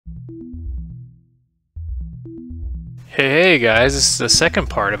Hey guys, this is the second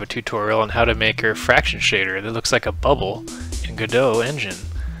part of a tutorial on how to make a refraction shader that looks like a bubble in Godot engine.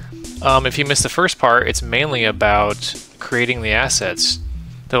 If you missed the first part, it's mainly about creating the assets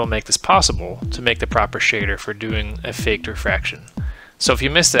that will make this possible to make the proper shader for doing a faked refraction. So if you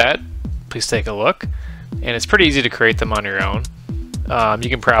missed that, please take a look, and it's pretty easy to create them on your own. You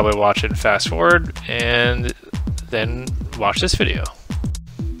can probably watch it and fast forward and then watch this video.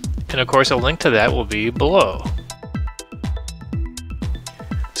 And of course a link to that will be below.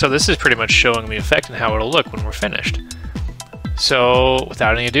 So this is pretty much showing the effect and how it'll look when we're finished. So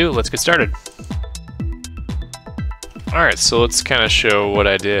without any ado, let's get started. Alright, so let's kind of show what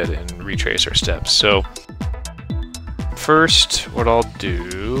I did and retrace our steps. So first, what I'll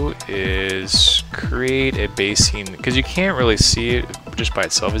do is create a base scene, because you can't really see it just by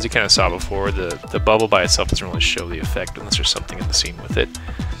itself. As you kind of saw before, the bubble by itself doesn't really show the effect unless there's something in the scene with it.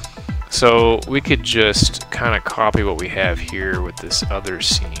 So we could just kind of copy what we have here with this other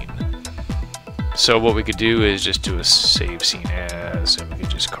scene. So what we could do is just do a save scene as, and we could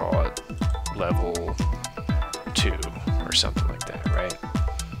just call it level 2 or something like that, right?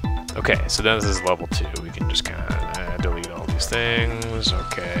 Okay, so then this is level 2. We can just kind of delete all these things.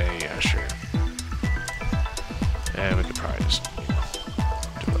 Okay, yeah, sure. And we could probably just,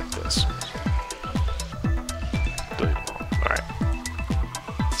 do it like this. Delete them all. Alright.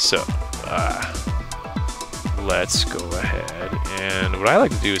 So, let's go ahead, and what I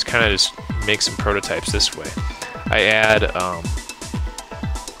like to do is kind of just make some prototypes this way. I add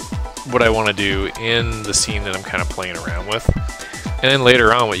what I want to do in the scene that I'm kind of playing around with, and then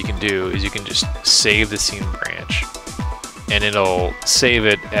later on what you can do is you can just save the scene branch, and it'll save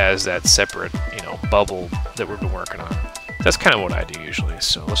it as that separate, bubble that we've been working on. That's kind of what I do usually,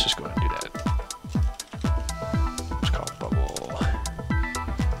 so let's just go ahead and do that. Let's call it bubble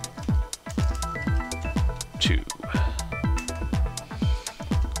 2.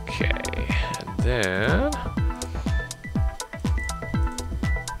 Okay, and then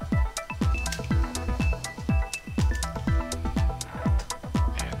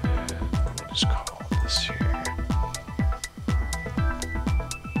we'll just call this here.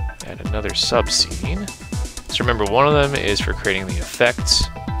 Add another subscene. So remember, one of them is for creating the effects,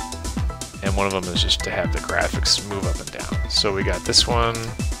 and one of them is just to have the graphics move up and down. So we got this one.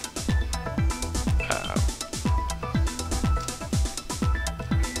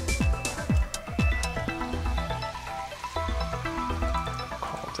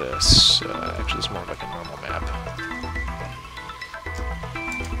 This actually is more like a normal map.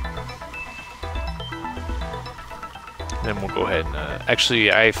 Then we'll go ahead and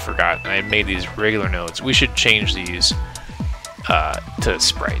actually, I forgot, I made these regular nodes. We should change these to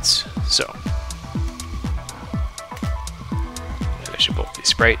sprites. So they should both be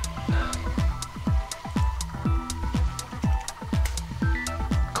sprite.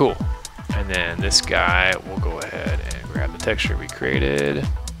 Cool. And then this guy, we'll go ahead and grab the texture we created.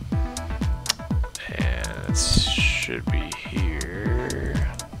 And it should be here.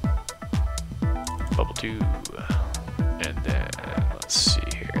 Bubble 2. And then let's see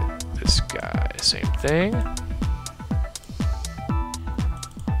here. This guy, same thing.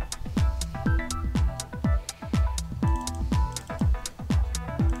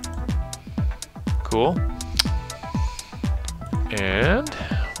 Cool. And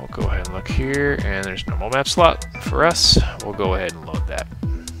we'll go ahead and look here, and there's no map slot for us. We'll go ahead and load that.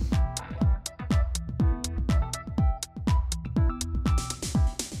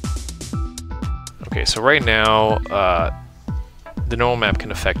 Okay, so right now, the normal map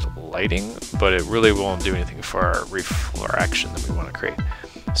can affect lighting, but it really won't do anything for our refraction that we want to create.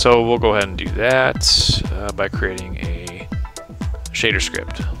 So we'll go ahead and do that by creating a shader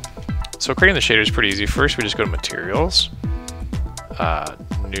script. So creating the shader is pretty easy. First, we just go to Materials,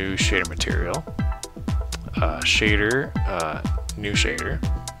 New Shader Material, Shader, New Shader,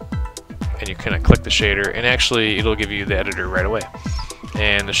 and you kind of click the shader, and actually it'll give you the editor right away.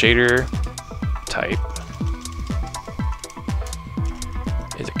 And the shader type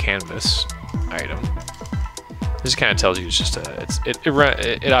is a canvas item. This kind of tells you it's just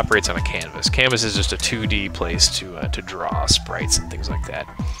it operates on a canvas. Canvas is just a 2D place to draw sprites and things like that.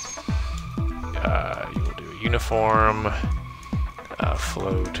 You will do a uniform,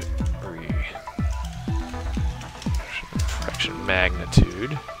 float, refraction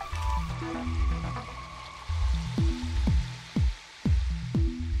magnitude.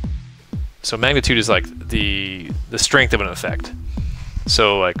 So magnitude is like the strength of an effect.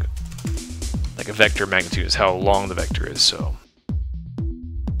 So like a vector magnitude is how long the vector is. So,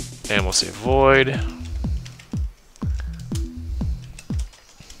 and we'll say void.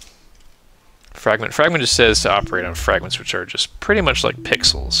 Fragment. Fragment just says to operate on fragments, which are just pretty much like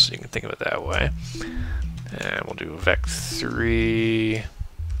pixels. You can think of it that way. And we'll do vec3.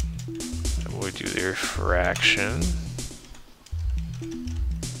 And we'll do the refraction.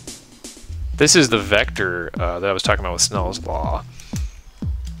 This is the vector that I was talking about with Snell's law.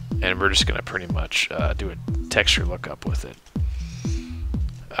 And we're just going to pretty much do a texture lookup with it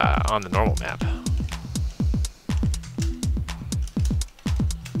on the normal map.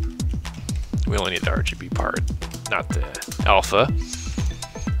 We only need the RGB part, not the alpha.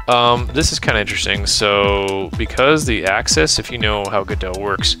 This is kind of interesting. So because the axis, if you know how Godot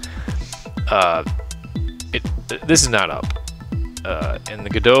works, this is not up. In the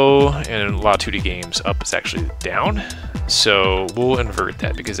Godot and in a lot of 2D games, up is actually down. So we'll invert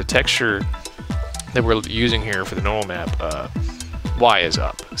that because the texture that we're using here for the normal map, Y is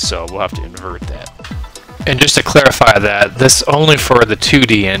up. So we'll have to invert that. And just to clarify that, this only for the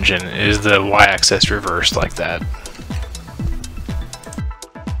 2D engine is the Y-axis reversed like that.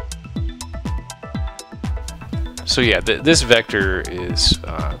 So yeah, this vector is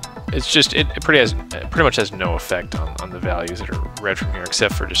it pretty much has no effect on the values that are read from here,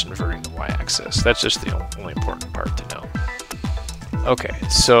 except for just inverting the Y-axis. That's just the only important part to know. Okay,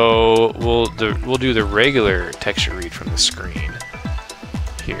 so we'll do the regular texture read from the screen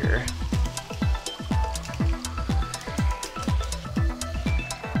here.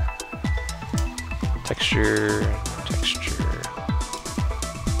 Texture.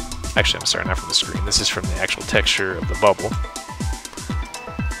 Actually, I'm sorry, not from the screen. This is from the actual texture of the bubble.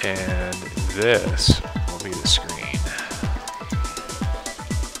 And this will be the screen.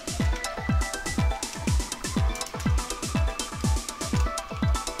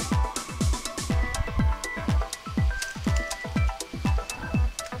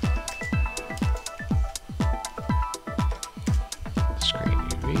 Screen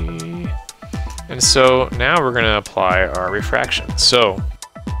UV. And so now we're going to apply our refraction. So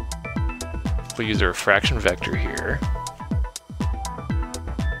we'll use a refraction vector here.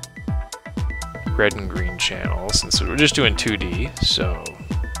 Red and green channels, and so we're just doing 2D, so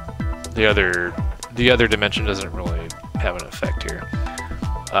the other dimension doesn't really have an effect here.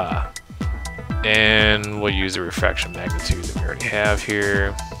 And we'll use the refraction magnitude that we already have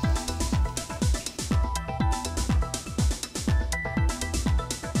here.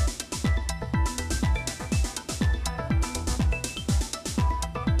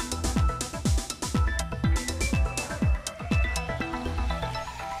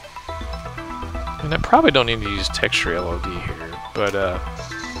 And I probably don't need to use texture LOD here, but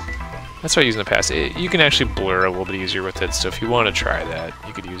that's what I use in the past. You can actually blur a little bit easier with it, so if you want to try that,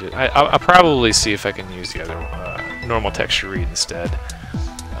 you could use it. I'll probably see if I can use the other normal texture read instead.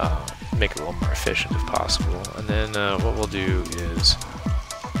 Make it a little more efficient if possible. And then what we'll do is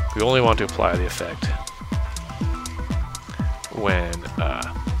we only want to apply the effect when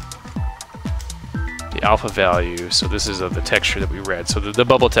the alpha value, so this is of the texture that we read, so the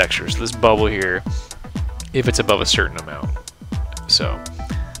bubble texture, so this bubble here, if it's above a certain amount. So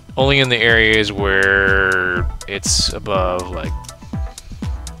only in the areas where it's above like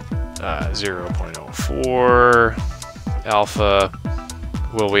 0.04 alpha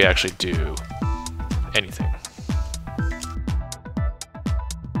will we actually do anything.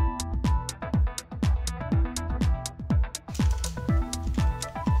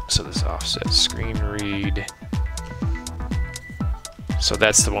 So this offset screen read. So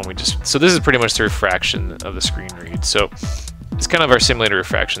that's the one we just, so this is pretty much the refraction of the screen read. So it's kind of our simulated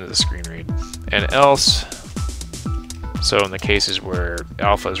refraction of the screen read. And else, so in the cases where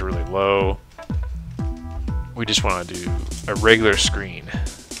alpha is really low, we just want to do a regular screen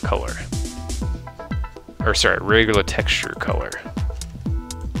color. Or sorry, regular texture color.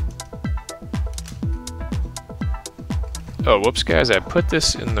 Oh, whoops, guys! I put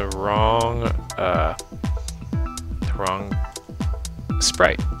this in the wrong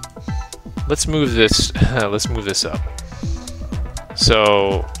sprite. Let's move this. Let's move this up.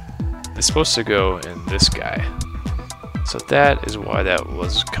 So it's supposed to go in this guy. So that is why that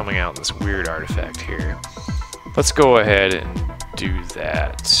was coming out in this weird artifact here. Let's go ahead and do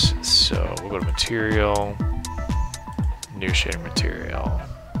that. So we'll go to Material, New Shader Material.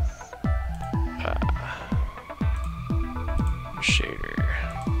 Shader,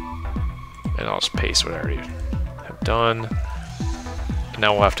 and I'll just paste what I already have done. And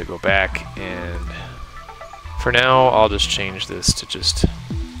now we'll have to go back, and for now I'll just change this to just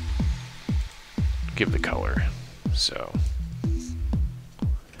give the color. So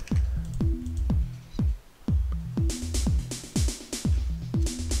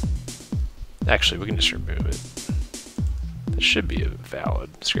actually we can just remove it. That should be a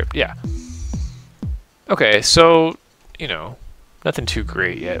valid script. Yeah. Okay, so, you know, nothing too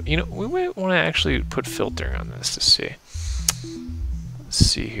great yet. You know, we might want to actually put filtering on this to see. Let's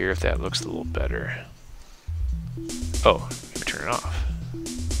see here if that looks a little better. Oh, let me turn it off.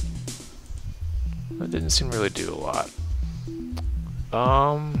 That didn't seem to really do a lot.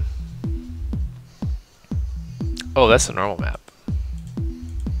 Oh, that's the normal map.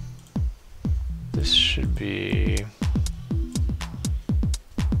 This should be...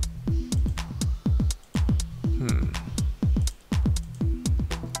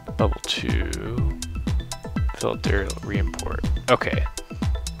 Bubble 2. Filter, re-import. Okay.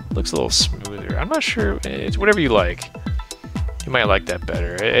 Looks a little smoother. I'm not sure. It's whatever you like. You might like that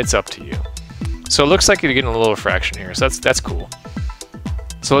better. It's up to you. So it looks like you're getting a little refraction here, so that's cool.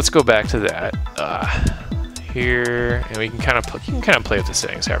 So let's go back to that here, and we can kind of play with the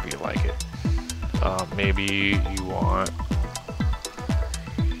settings however you like it. Maybe you want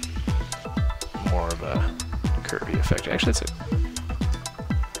more of a curvy effect. Actually, it's a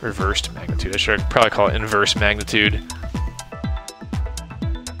reversed magnitude. I should probably call it inverse magnitude.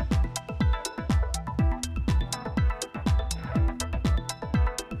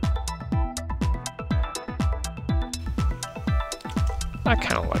 I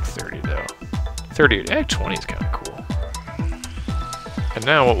kind of like 30 though. 30, 20 is kind of cool. And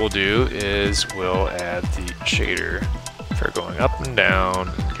now what we'll do is we'll add the shader for going up and down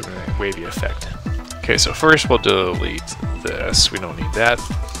and giving it a wavy effect. Okay, so first we'll delete this. We don't need that.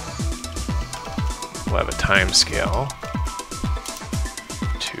 We'll have a time scale.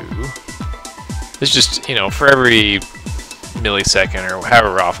 2. It's just, you know, for every millisecond or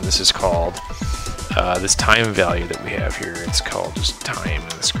however often this is called, this time value that we have here, it's called just time in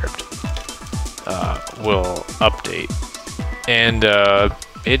the script, will update. And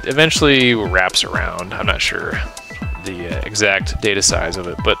it eventually wraps around. I'm not sure the exact data size of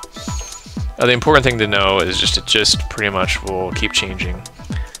it, but the important thing to know is just it just pretty much will keep changing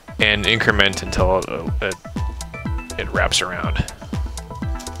and increment until it wraps around.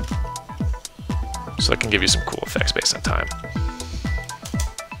 So it can give you some cool effects based on time.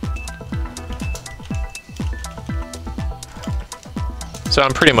 So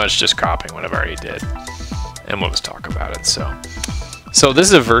I'm pretty much just copying what I've already did, and we'll just talk about it. So this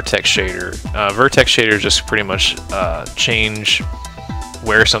is a vertex shader. Vertex shader just pretty much change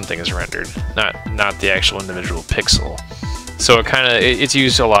where something is rendered, not the actual individual pixel. So it's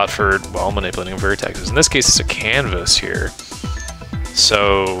used a lot for, well, manipulating vertexes. In this case, it's a canvas here.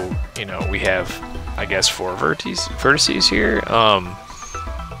 So, you know, we have, I guess, 4 vertices here.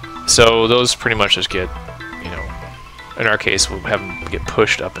 So those pretty much just get, you know, in our case, we'll have them get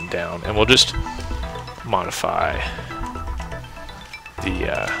pushed up and down, and we'll just modify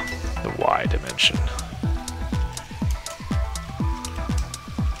the Y dimension.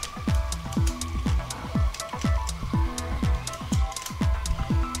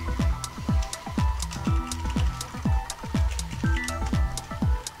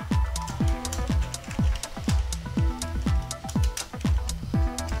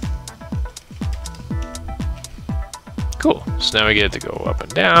 Cool. So now we get it to go up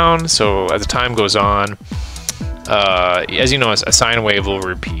and down. So as the time goes on, as you know, a sine wave will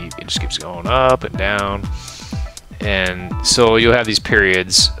repeat. It just keeps going up and down. And so you'll have these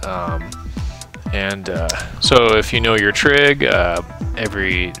periods. So if you know your trig,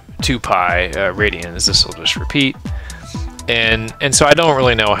 every 2 pi radians, this will just repeat. And so I don't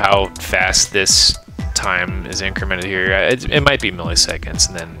really know how fast this time is incremented here. It might be milliseconds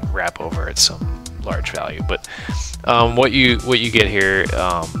and then wrap over at some large value. But what you get here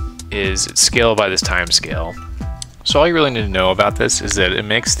is it's scaled by this time scale. So all you really need to know about this is that it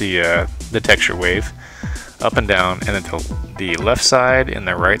makes the texture wave up and down, and then the left side and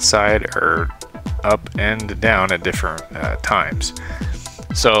the right side are up and down at different times.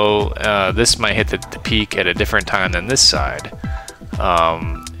 So this might hit the peak at a different time than this side.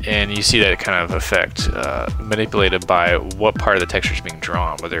 And you see that kind of effect manipulated by what part of the texture is being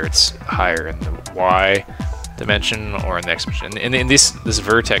drawn, whether it's higher in the Y dimension or in the X dimension. And in this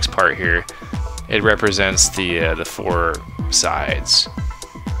vertex part here, it represents the 4 sides.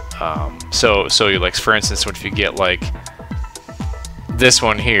 So you, like, for instance, if you get like this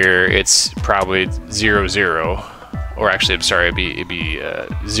one here, it's probably 0, 0, or actually, I'm sorry, it'd be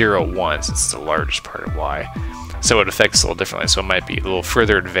 0, 1, since it's the largest part of Y. So it affects a little differently. So it might be a little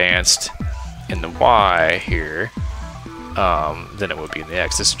further advanced in the Y here than it would be in the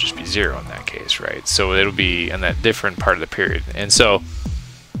X. This would just be 0 in that case, right? So it'll be in that different part of the period. And so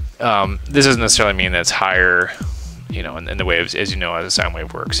this doesn't necessarily mean that it's higher, you know, in the waves. As you know, as a sine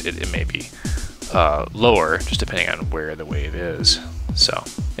wave works, it may be lower, just depending on where the wave is. So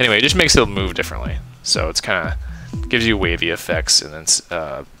anyway, it just makes it move differently. So it's kind of gives you wavy effects, and it's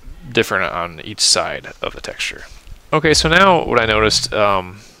different on each side of the texture. Okay, so now what I noticed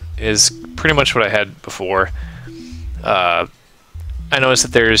is pretty much what I had before. I noticed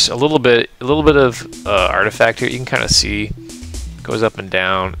that there's a little bit of artifact here. You can kind of see it goes up and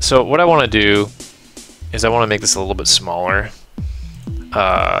down. So what I want to do is I want to make this a little bit smaller,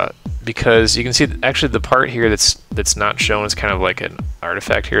 because you can see that actually the part here that's not shown is kind of like an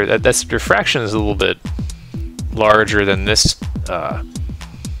artifact here. That's refraction is a little bit larger than this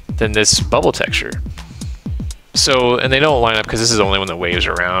bubble texture. So, and they don't line up because this is only when the waves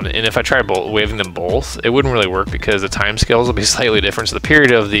are around. And if I try waving them both, it wouldn't really work because the time scales will be slightly different. So the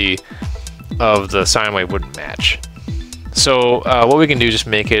period of the sine wave wouldn't match. So what we can do is just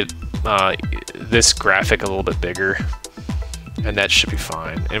make it this graphic a little bit bigger, and that should be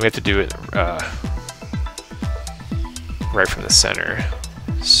fine. And we have to do it right from the center.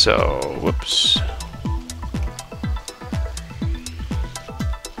 So, whoops.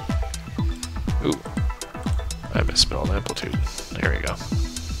 Ooh. I misspelled amplitude. There we go.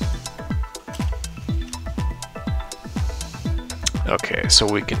 Okay, so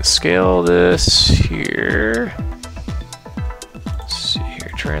we can scale this here. Let's see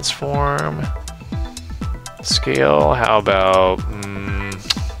here, transform. Scale, how about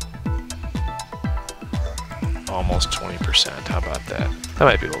almost 20%? How about that? That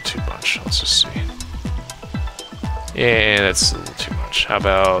might be a little too much. Let's just see. Yeah, that's a little too much. How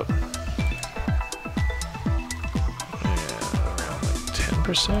about around like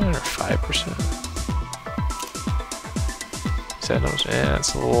 10% or 5%? Is that noticeable? Yeah,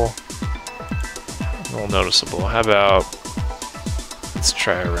 it's a little noticeable. How about, let's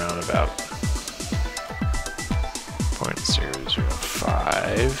try around about 0.005.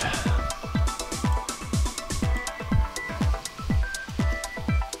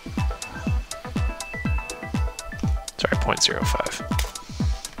 Sorry,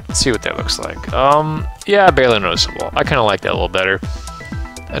 0.05. Let's see what that looks like. Yeah, barely noticeable. I kind of like that a little better.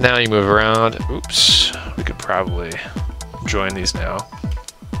 And now you move around. Oops, we could probably join these now.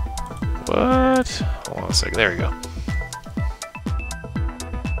 What? Hold on a second. There we go.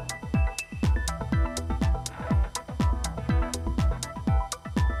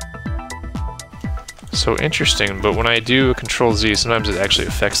 So interesting, but when I do a Control Z, sometimes it actually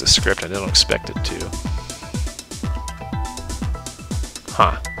affects the script. I don't expect it to.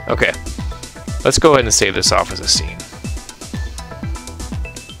 Huh. Okay. Let's go ahead and save this off as a scene.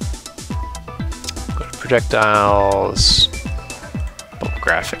 Go to projectiles. Bulk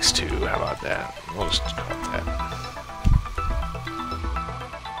graphics too. How about that? We'll just call it that.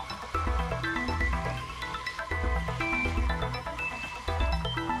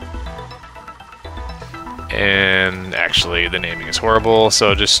 And actually the naming is horrible,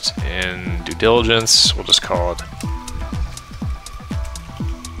 so just in due diligence we'll just call it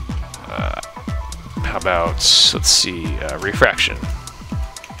how about, let's see, refraction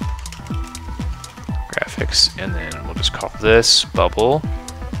graphics, and then we'll just call this bubble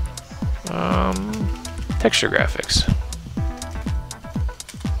texture graphics.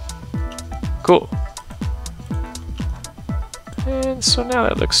 Cool. And so now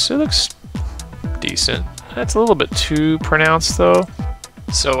that looks decent. That's a little bit too pronounced though.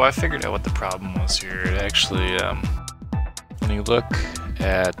 So I figured out what the problem was here. It actually, when you look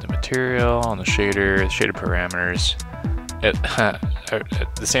at the material on the shader parameters,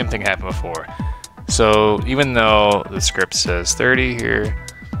 the same thing happened before. So even though the script says 30 here,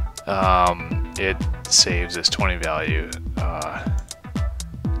 it saves this 20 value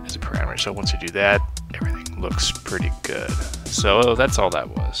as a parameter. So once you do that, everything looks pretty good. So that's all that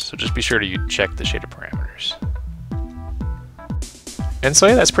was. So just be sure to check the shader parameters. And so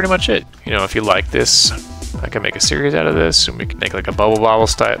yeah, that's pretty much it. You know, if you like this, I can make a series out of this, and we can make like a bubble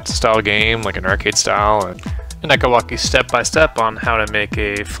style game, like an arcade style, and I can walk you step by step on how to make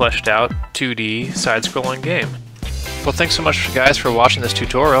a fleshed out 2D side-scrolling game. Well, thanks so much guys for watching this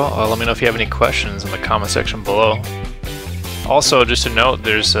tutorial. Let me know if you have any questions in the comment section below. Also, just a note,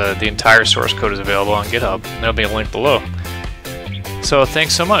 there's the entire source code is available on GitHub, and there'll be a link below. So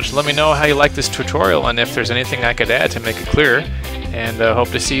thanks so much. Let me know how you like this tutorial and if there's anything I could add to make it clearer, and hope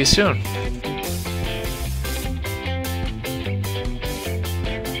to see you soon.